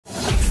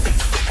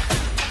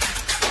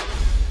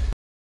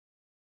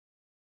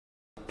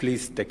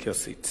Please take your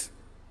seats.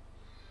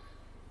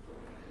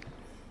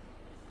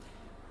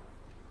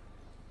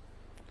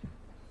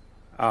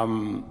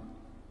 Mr.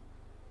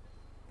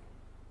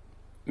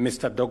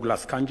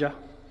 Douglas Kanja,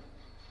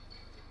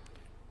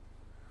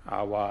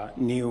 our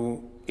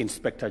new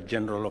Inspector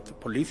General of the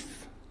Police,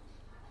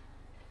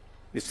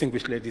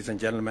 distinguished ladies and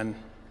gentlemen,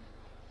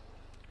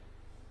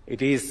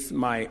 it is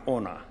my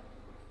honor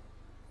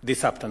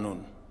this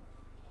afternoon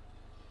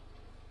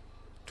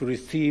to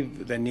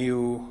receive the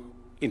new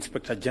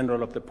Inspector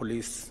General of the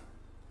Police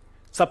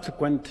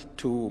subsequent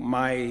to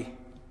my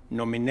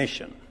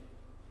nomination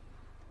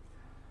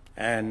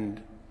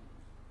and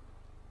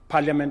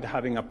Parliament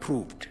having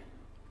approved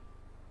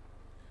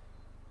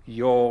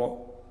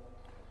your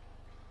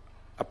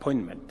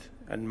appointment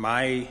and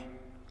my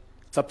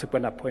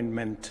subsequent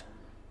appointment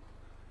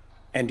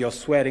and your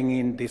swearing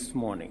in this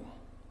morning.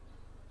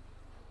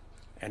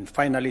 And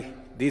finally,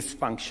 this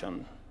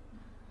function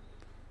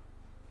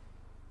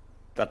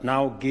that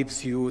now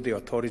gives you the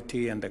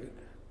authority and the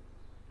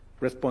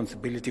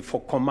responsibility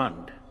for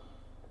command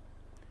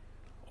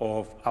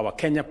of our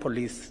Kenya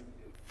Police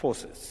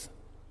Forces.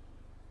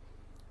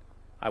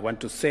 I want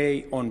to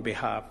say on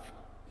behalf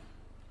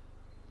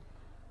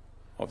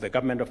of the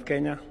government of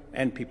Kenya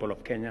and people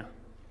of Kenya,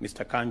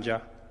 Mr.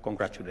 Kanja,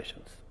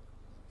 congratulations.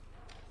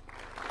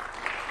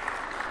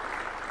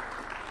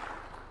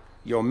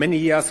 Your many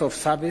years of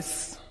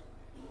service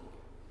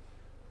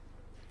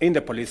in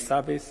the police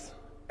service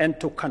and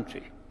to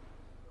country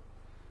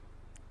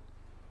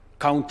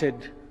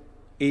counted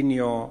in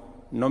your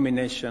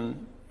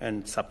nomination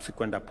and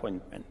subsequent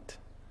appointment.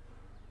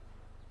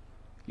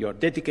 Your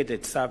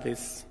dedicated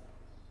service,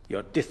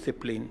 your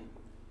discipline,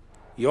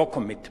 your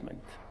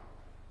commitment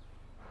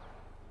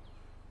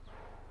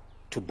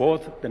to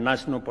both the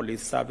National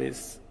Police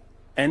Service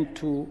and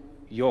to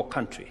your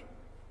country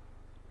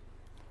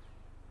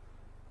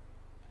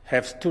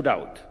have stood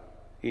out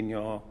in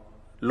your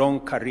long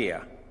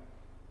career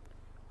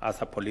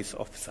as a police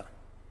officer.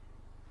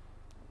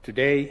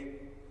 Today,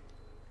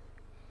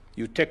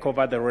 you take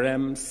over the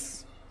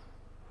realms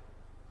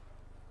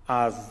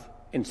as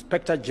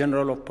Inspector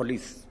General of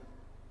Police,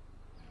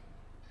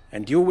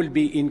 and you will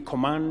be in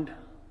command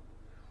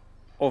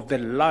of the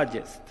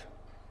largest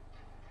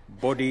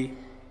body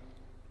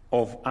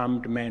of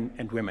armed men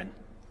and women.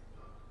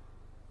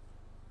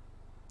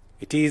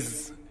 It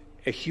is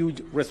a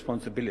huge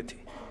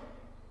responsibility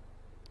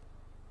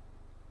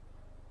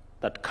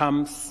that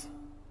comes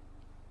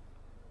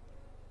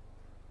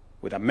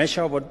with a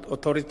measure of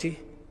authority,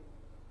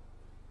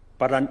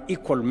 but an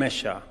equal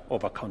measure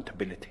of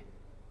accountability.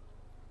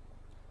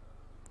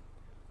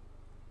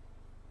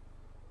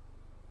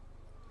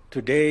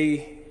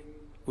 Today,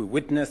 we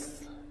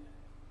witness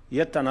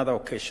yet another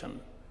occasion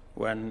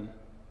when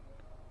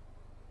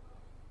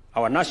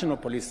our National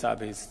Police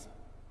Service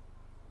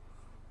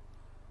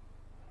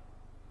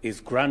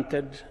is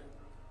granted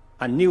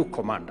a new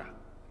commander.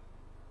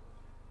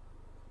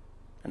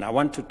 And I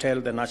want to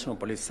tell the National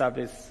Police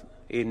Service,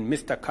 in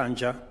Mr.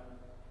 Kanja,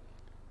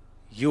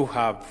 you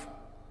have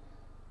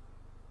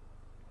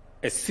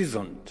a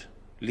seasoned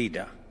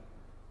leader,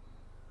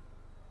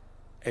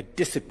 a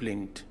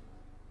disciplined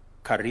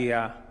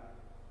career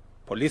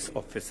police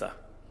officer,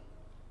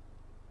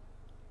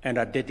 and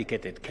a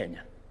dedicated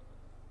Kenyan.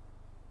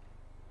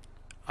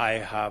 I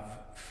have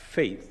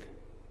faith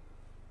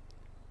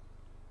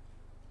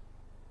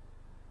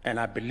and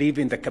I believe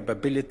in the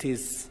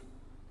capabilities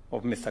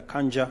of Mr.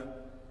 Kanja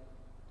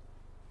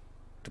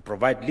to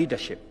provide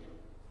leadership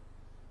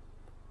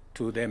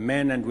to the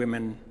men and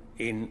women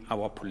in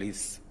our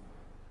police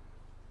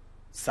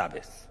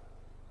service.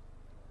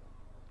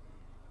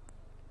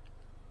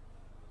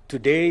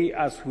 Today,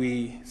 as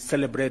we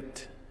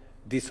celebrate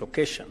this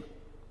occasion,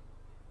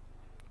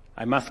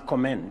 I must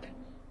commend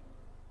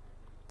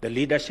the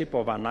leadership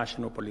of our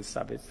National Police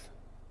Service,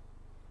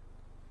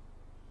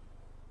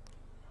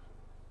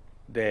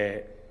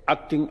 the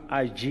acting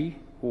IG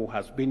who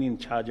has been in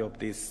charge of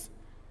this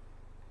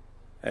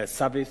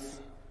service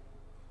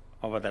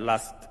over the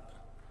last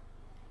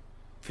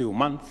few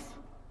months,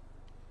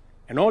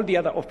 and all the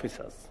other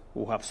officers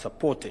who have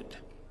supported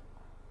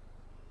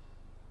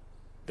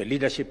the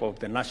leadership of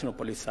the National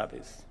Police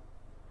Service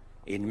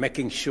in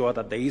making sure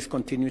that there is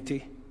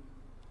continuity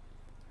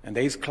and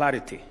there is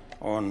clarity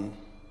on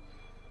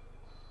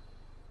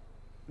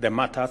the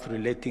matters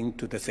relating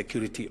to the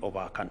security of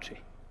our country.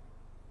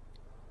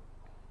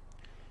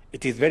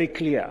 It is very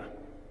clear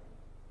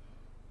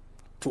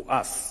to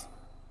us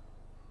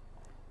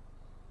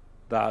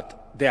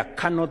that there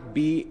cannot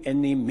be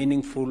any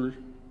meaningful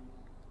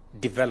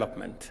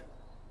development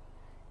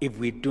if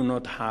we do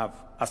not have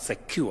a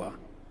secure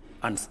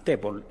and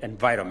stable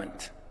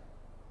environment.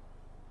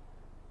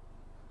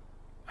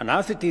 And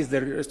as it is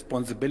the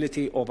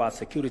responsibility of our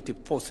security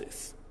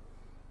forces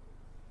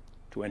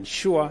to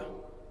ensure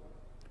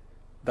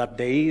that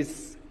there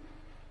is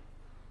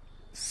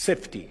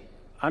safety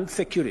and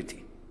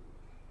security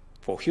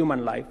for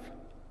human life,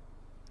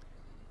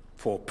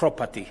 for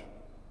property,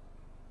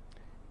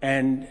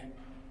 and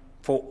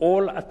for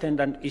all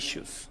attendant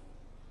issues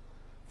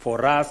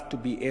for us to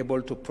be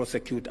able to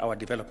prosecute our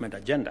development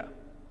agenda.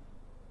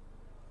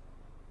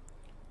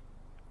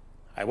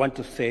 I want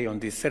to say on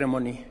this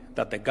ceremony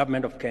that the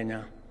government of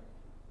Kenya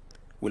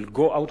will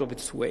go out of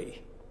its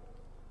way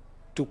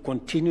to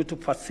continue to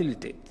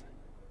facilitate,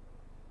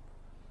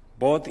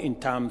 both in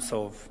terms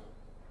of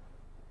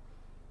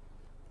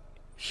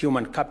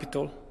human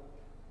capital,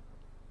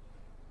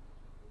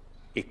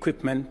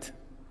 equipment,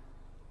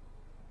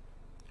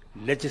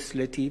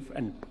 legislative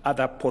and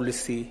other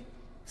policy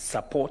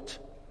support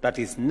that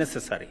is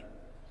necessary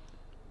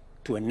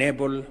to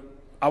enable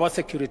our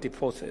security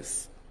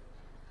forces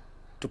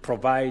to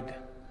provide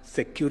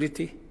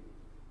security,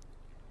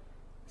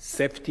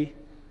 safety,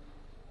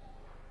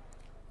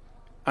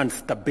 and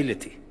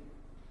stability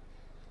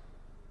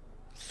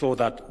so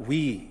that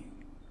we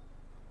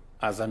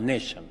as a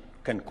nation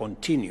can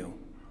continue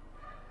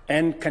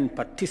and can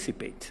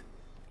participate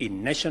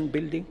in nation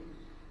building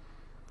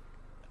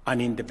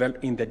and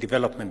in the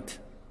development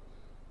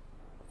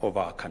of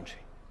our country.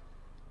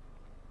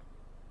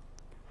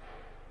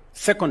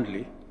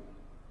 Secondly,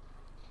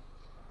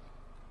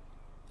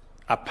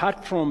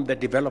 apart from the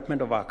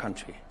development of our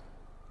country,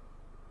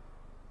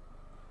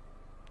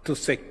 to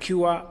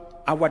secure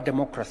our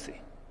democracy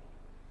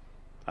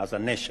as a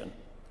nation,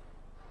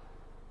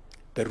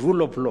 the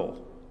rule of law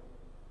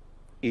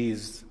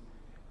is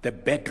the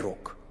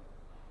bedrock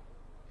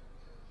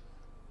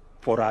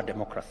for our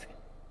democracy.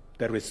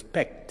 The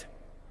respect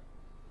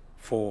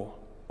for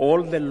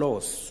all the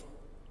laws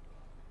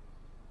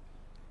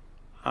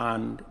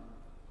and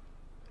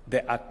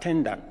the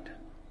attendant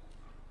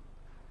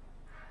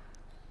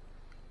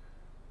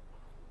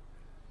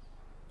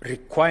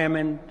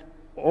requirement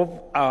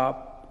of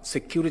our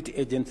security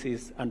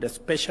agencies and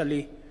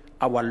especially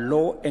our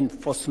law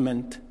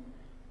enforcement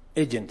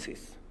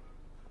agencies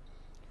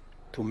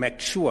to make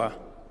sure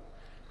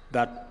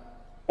that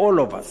all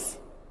of us,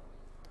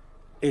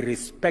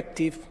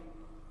 irrespective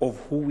of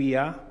who we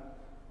are,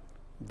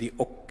 the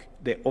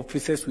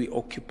offices we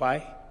occupy,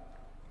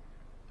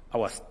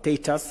 our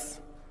status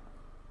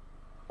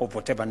of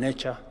whatever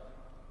nature,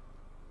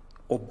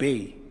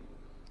 obey,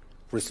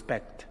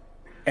 respect,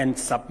 and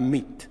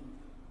submit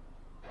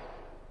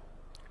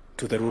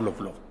to the rule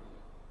of law.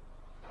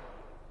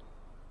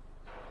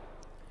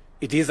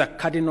 It is a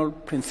cardinal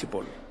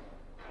principle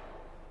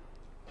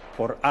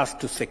for us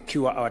to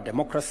secure our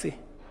democracy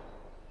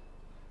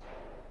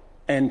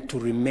and to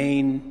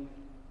remain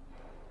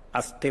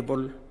a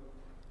stable,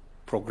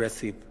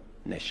 progressive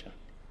nation.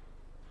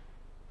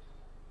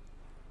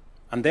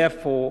 And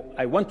therefore,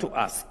 I want to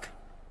ask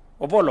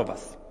of all of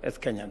us as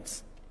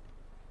Kenyans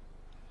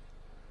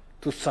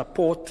to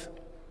support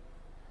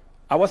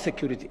our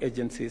security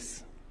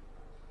agencies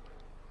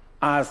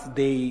as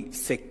they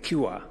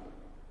secure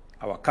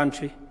our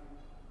country,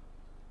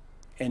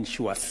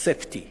 ensure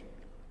safety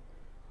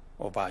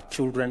of our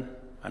children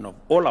and of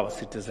all our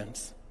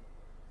citizens,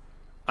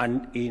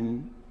 and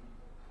in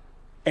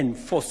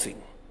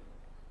enforcing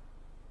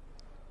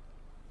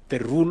the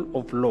rule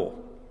of law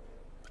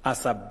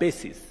as a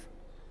basis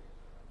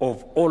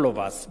of all of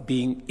us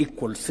being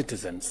equal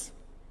citizens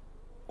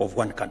of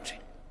one country.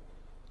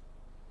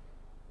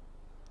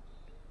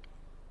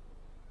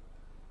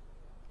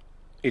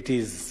 It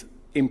is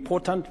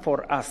important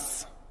for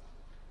us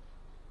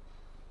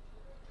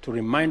to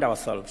remind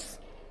ourselves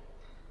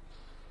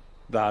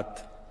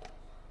that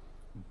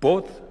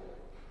both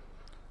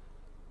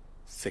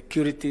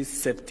security,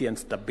 safety, and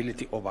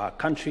stability of our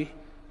country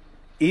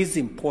is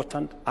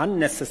important and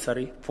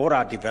necessary for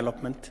our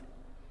development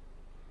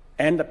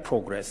and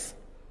progress,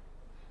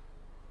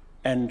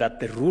 and that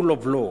the rule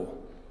of law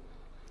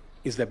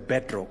is the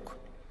bedrock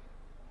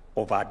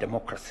of our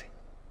democracy.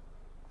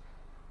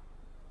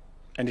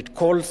 And it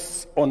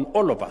calls on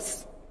all of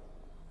us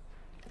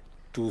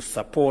to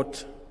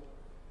support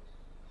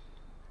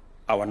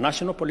our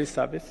National Police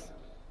Service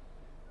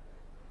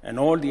and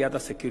all the other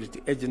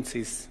security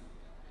agencies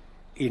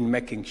in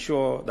making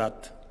sure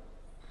that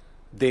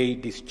they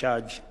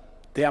discharge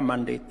their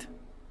mandate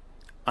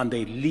and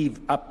they live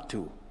up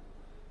to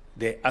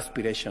the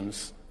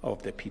aspirations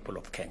of the people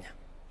of Kenya.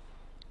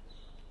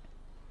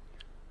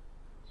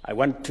 I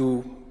want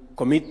to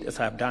commit, as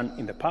I have done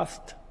in the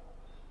past,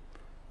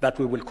 that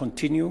we will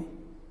continue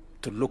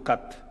to look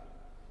at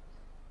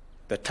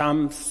the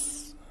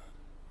terms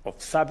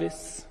of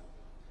service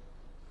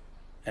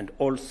and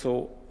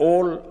also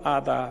all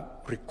other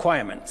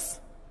requirements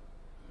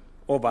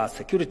of our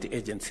security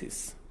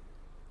agencies,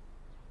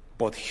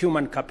 both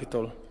human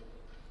capital,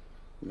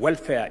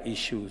 welfare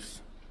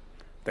issues,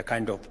 the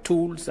kind of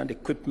tools and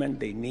equipment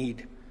they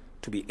need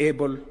to be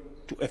able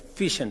to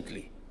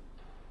efficiently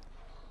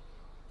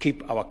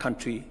keep our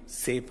country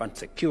safe and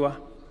secure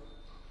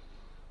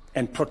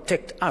and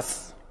protect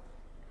us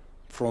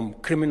from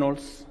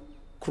criminals,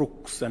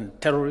 crooks, and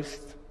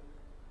terrorists,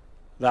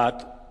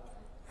 that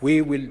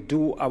we will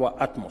do our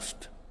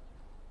utmost.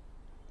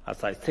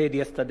 As I said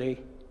yesterday,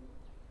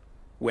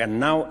 we are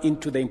now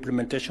into the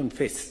implementation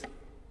phase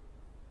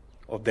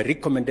of the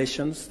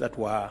recommendations that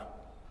were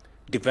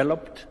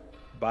developed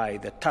by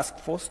the task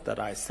force that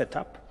I set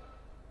up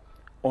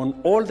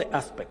on all the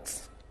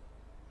aspects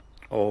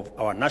of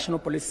our National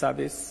Police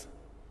Service,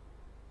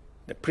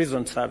 the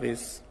Prison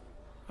Service,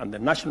 and the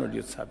National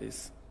Youth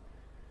Service,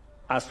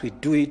 as we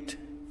do it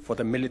for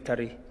the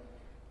military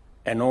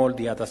and all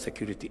the other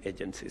security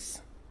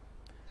agencies.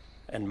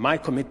 And my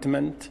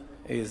commitment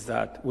is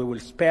that we will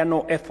spare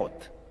no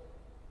effort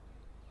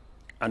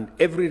and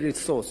every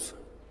resource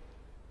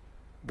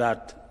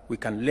that we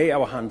can lay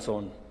our hands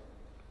on,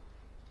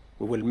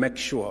 we will make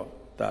sure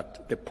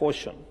that the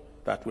portion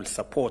that will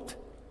support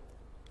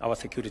our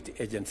security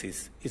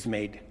agencies is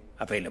made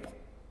available.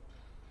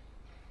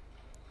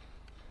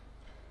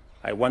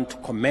 I want to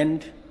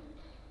commend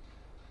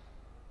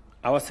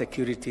our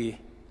security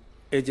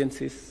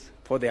agencies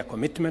for their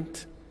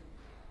commitment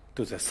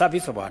to the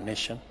service of our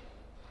nation.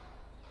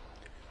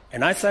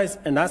 And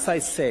as I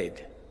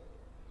said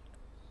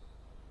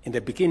in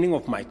the beginning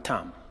of my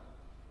term,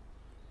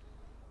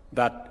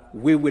 that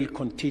we will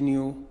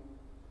continue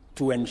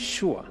to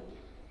ensure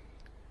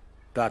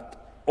that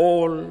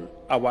all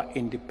our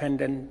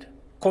independent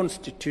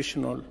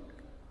constitutional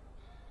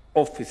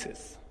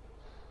offices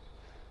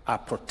are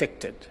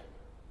protected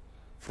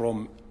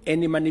from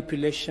any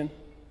manipulation,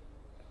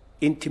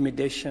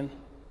 intimidation,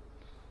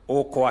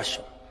 or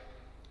coercion.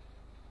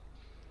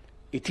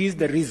 It is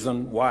the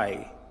reason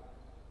why,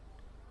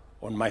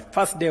 on my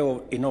first day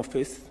in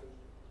office,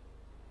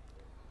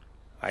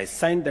 I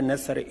signed the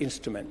necessary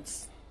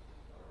instruments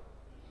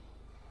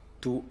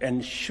to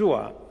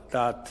ensure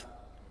that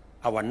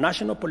our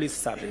National Police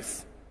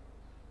Service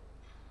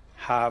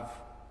have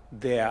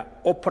their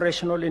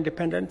operational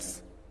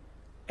independence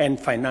and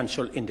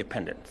financial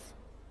independence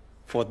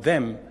for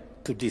them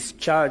to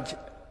discharge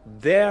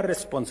their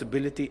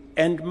responsibility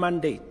and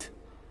mandate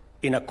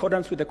in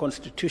accordance with the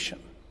Constitution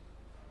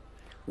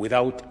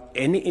without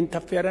any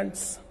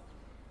interference,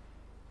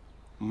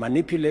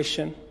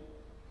 manipulation,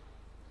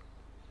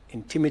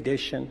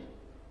 intimidation,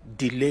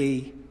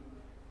 delay,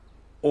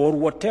 or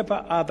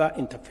whatever other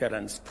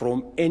interference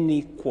from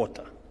any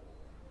quarter.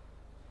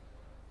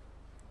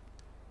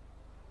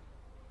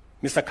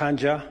 Mr.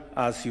 Kanja,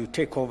 as you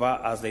take over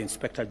as the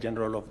Inspector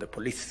General of the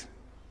Police,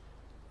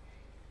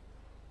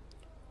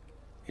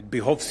 it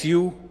behoves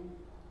you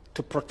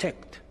to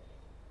protect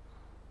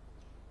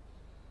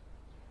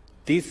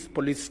this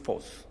police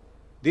force,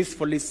 this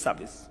police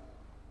service,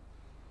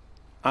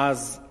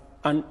 as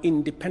an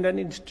independent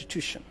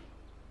institution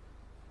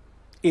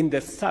in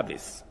the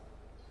service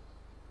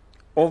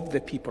of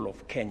the people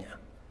of Kenya,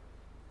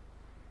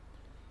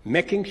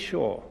 making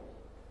sure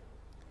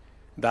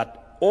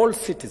that all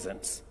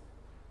citizens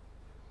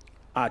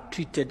are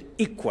treated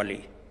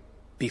equally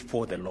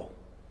before the law.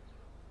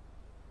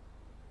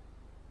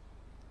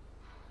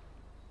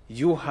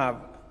 You have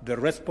the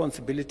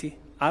responsibility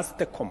as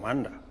the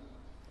commander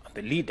and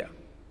the leader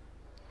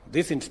of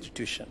this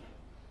institution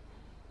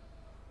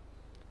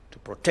to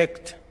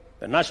protect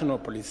the National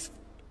Police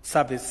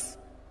Service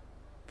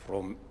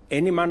from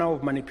any manner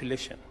of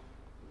manipulation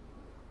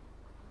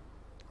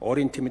or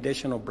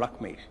intimidation or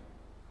blackmail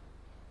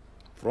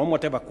from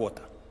whatever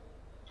quarter,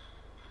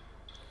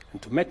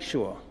 and to make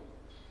sure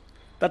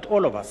that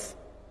all of us,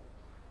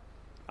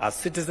 as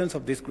citizens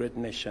of this great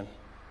nation,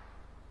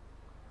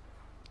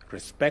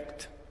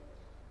 respect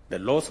the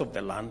laws of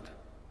the land,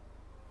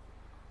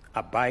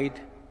 abide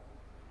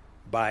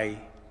by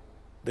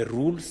the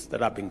rules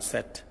that have been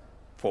set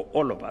for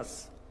all of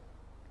us,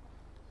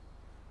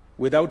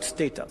 without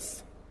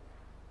status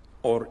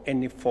or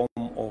any form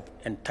of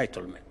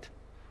entitlement.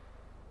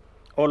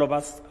 All of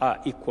us are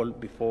equal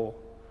before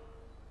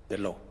the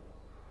law.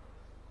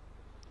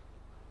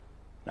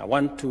 I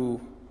want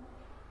to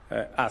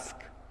ask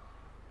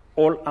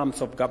all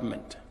arms of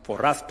government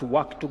for us to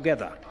work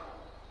together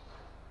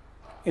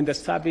in the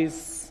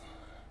service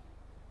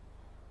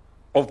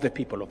of the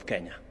people of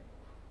Kenya.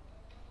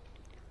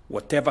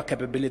 Whatever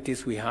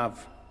capabilities we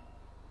have,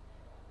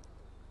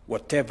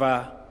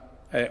 whatever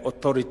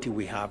authority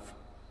we have,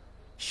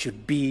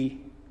 should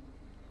be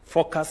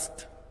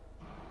focused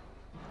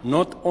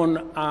not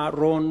on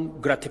our own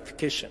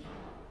gratification,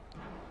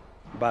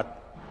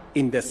 but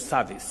in the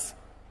service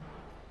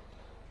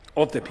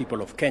of the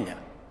people of Kenya,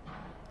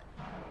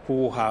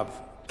 who have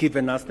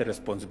given us the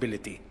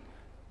responsibility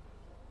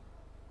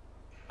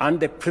and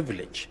the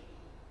privilege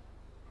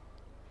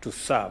to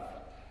serve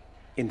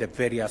in the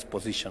various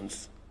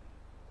positions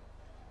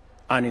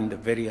and in the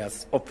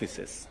various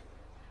offices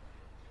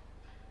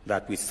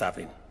that we serve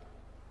in.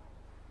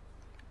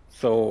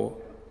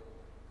 So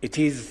it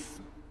is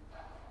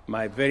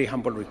my very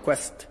humble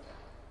request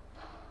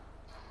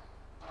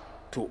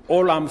to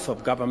all arms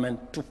of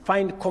government to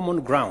find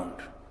common ground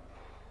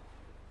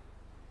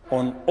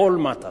on all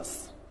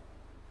matters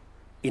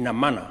in a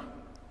manner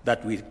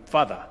that will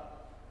further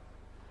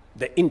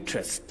the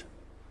interest,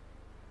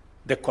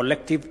 the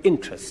collective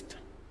interest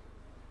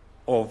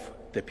of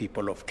the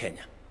people of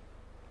Kenya.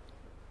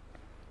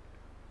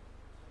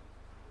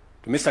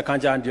 To Mr.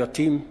 Kanja and your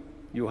team,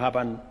 you have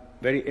a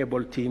very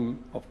able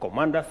team of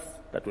commanders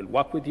that will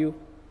work with you.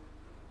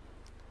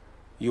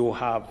 You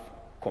have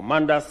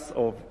commanders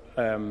of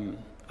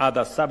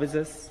other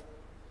services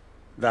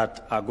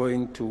that are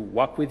going to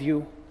work with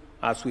you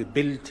as we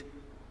build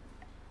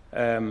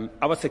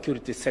our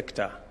security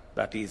sector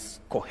that is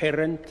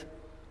coherent,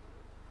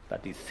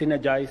 that is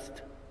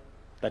synergized,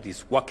 that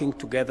is working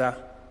together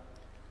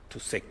to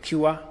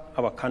secure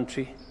our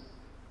country,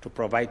 to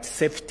provide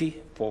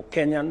safety for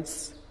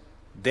Kenyans,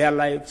 their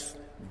lives,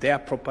 their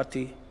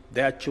property,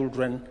 their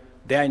children,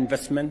 their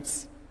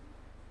investments,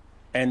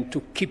 and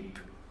to keep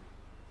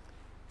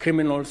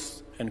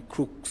criminals and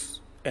crooks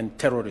and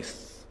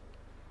terrorists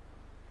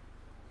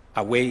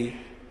away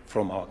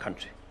from our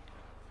country.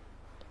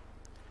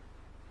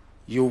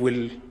 You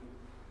will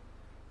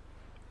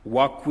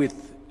work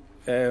with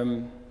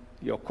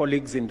your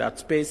colleagues in that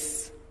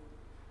space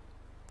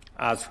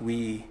as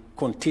we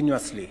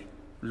continuously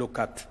look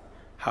at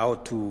how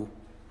to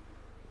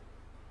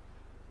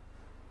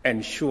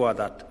ensure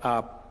that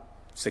our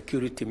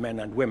security men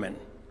and women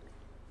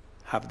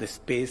have the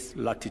space,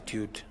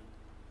 latitude,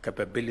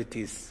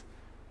 capabilities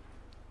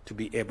to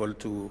be able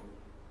to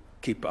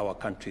keep our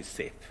country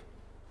safe.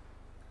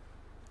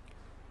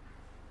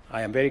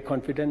 I am very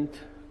confident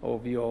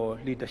of your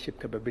leadership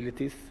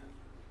capabilities,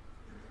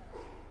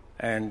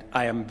 and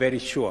I am very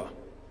sure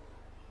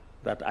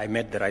that I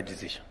made the right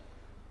decision.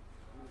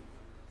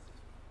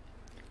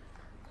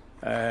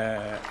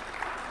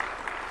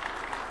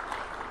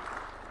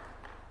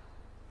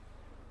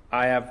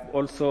 I have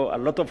also a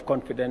lot of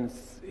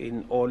confidence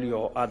in all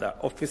your other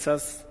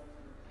officers.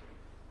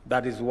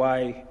 That is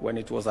why when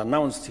it was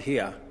announced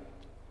here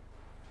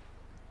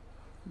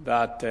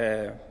that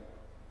the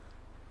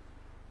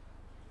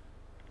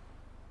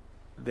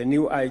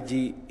new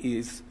IG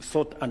is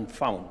sought and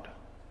found,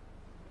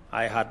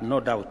 I had no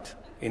doubt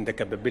in the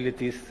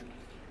capabilities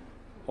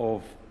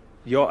of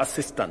your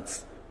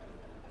assistants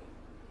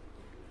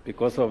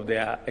because of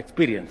their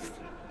experience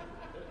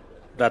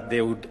that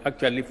they would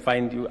actually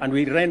find you, and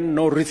we ran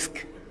no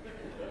risk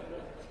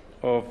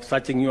of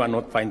searching you and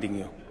not finding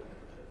you.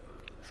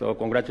 So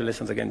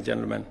congratulations again,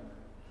 gentlemen.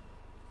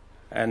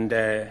 And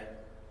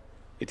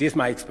it is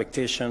my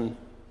expectation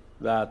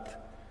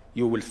that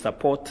you will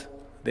support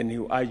the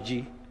new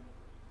IG,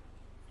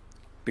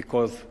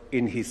 because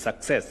in his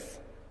success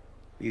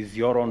is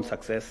your own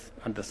success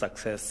and the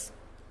success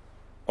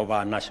of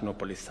our National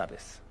Police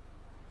Service.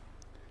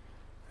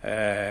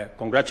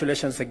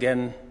 Congratulations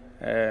again,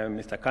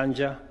 Mr.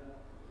 Kanja.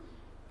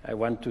 I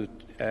want to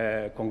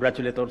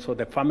congratulate also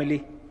the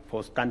family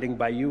for standing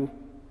by you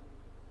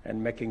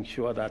and making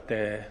sure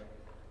that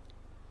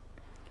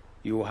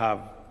you have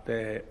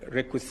the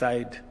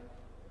requisite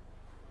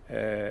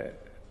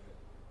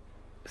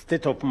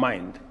state of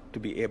mind to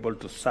be able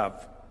to serve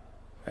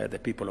the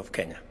people of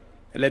Kenya.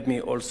 Let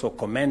me also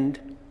commend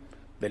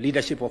the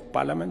leadership of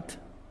Parliament,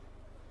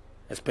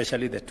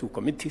 especially the two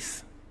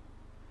committees,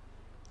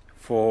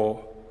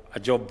 for a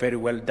job very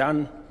well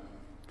done.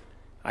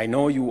 I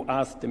know you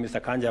asked Mr.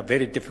 Kanja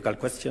very difficult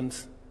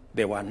questions.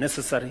 They were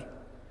necessary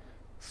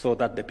so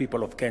that the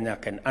people of Kenya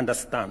can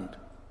understand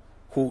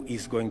who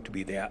is going to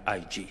be their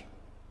IG.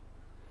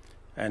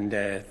 And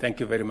thank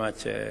you very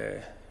much,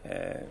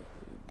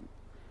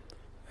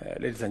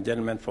 ladies and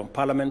gentlemen from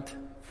Parliament,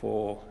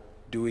 for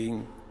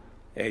doing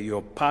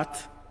your part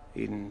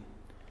in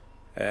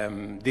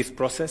this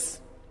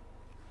process,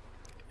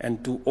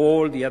 and to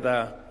all the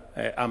other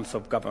arms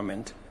of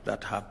government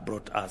that have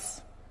brought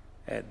us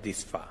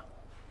this far.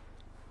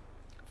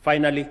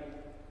 Finally,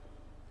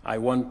 I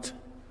want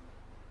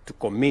to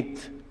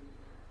commit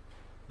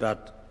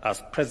that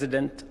as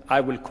President,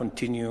 I will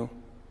continue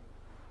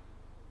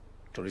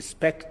to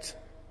respect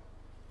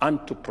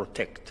and to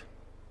protect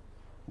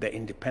the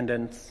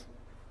independence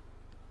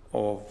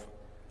of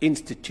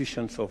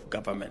institutions of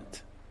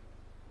government,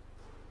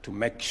 to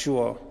make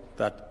sure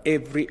that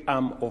every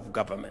arm of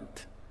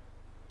government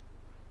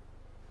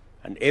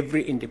and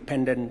every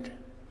independent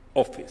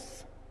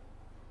office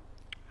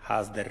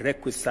has the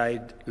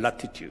requisite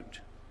latitude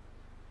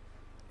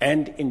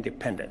and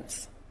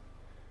independence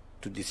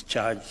to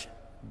discharge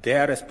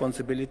their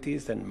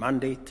responsibilities and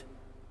mandate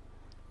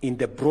in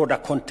the broader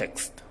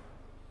context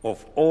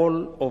of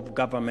all of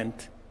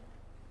government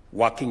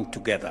working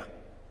together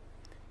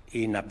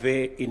in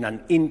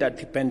an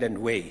interdependent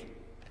way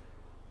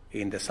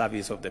in the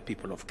service of the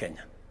people of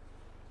Kenya.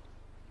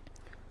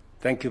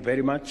 Thank you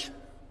very much.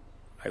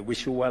 I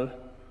wish you well,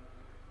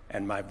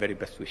 and my very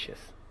best wishes.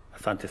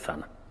 Asante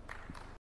sana.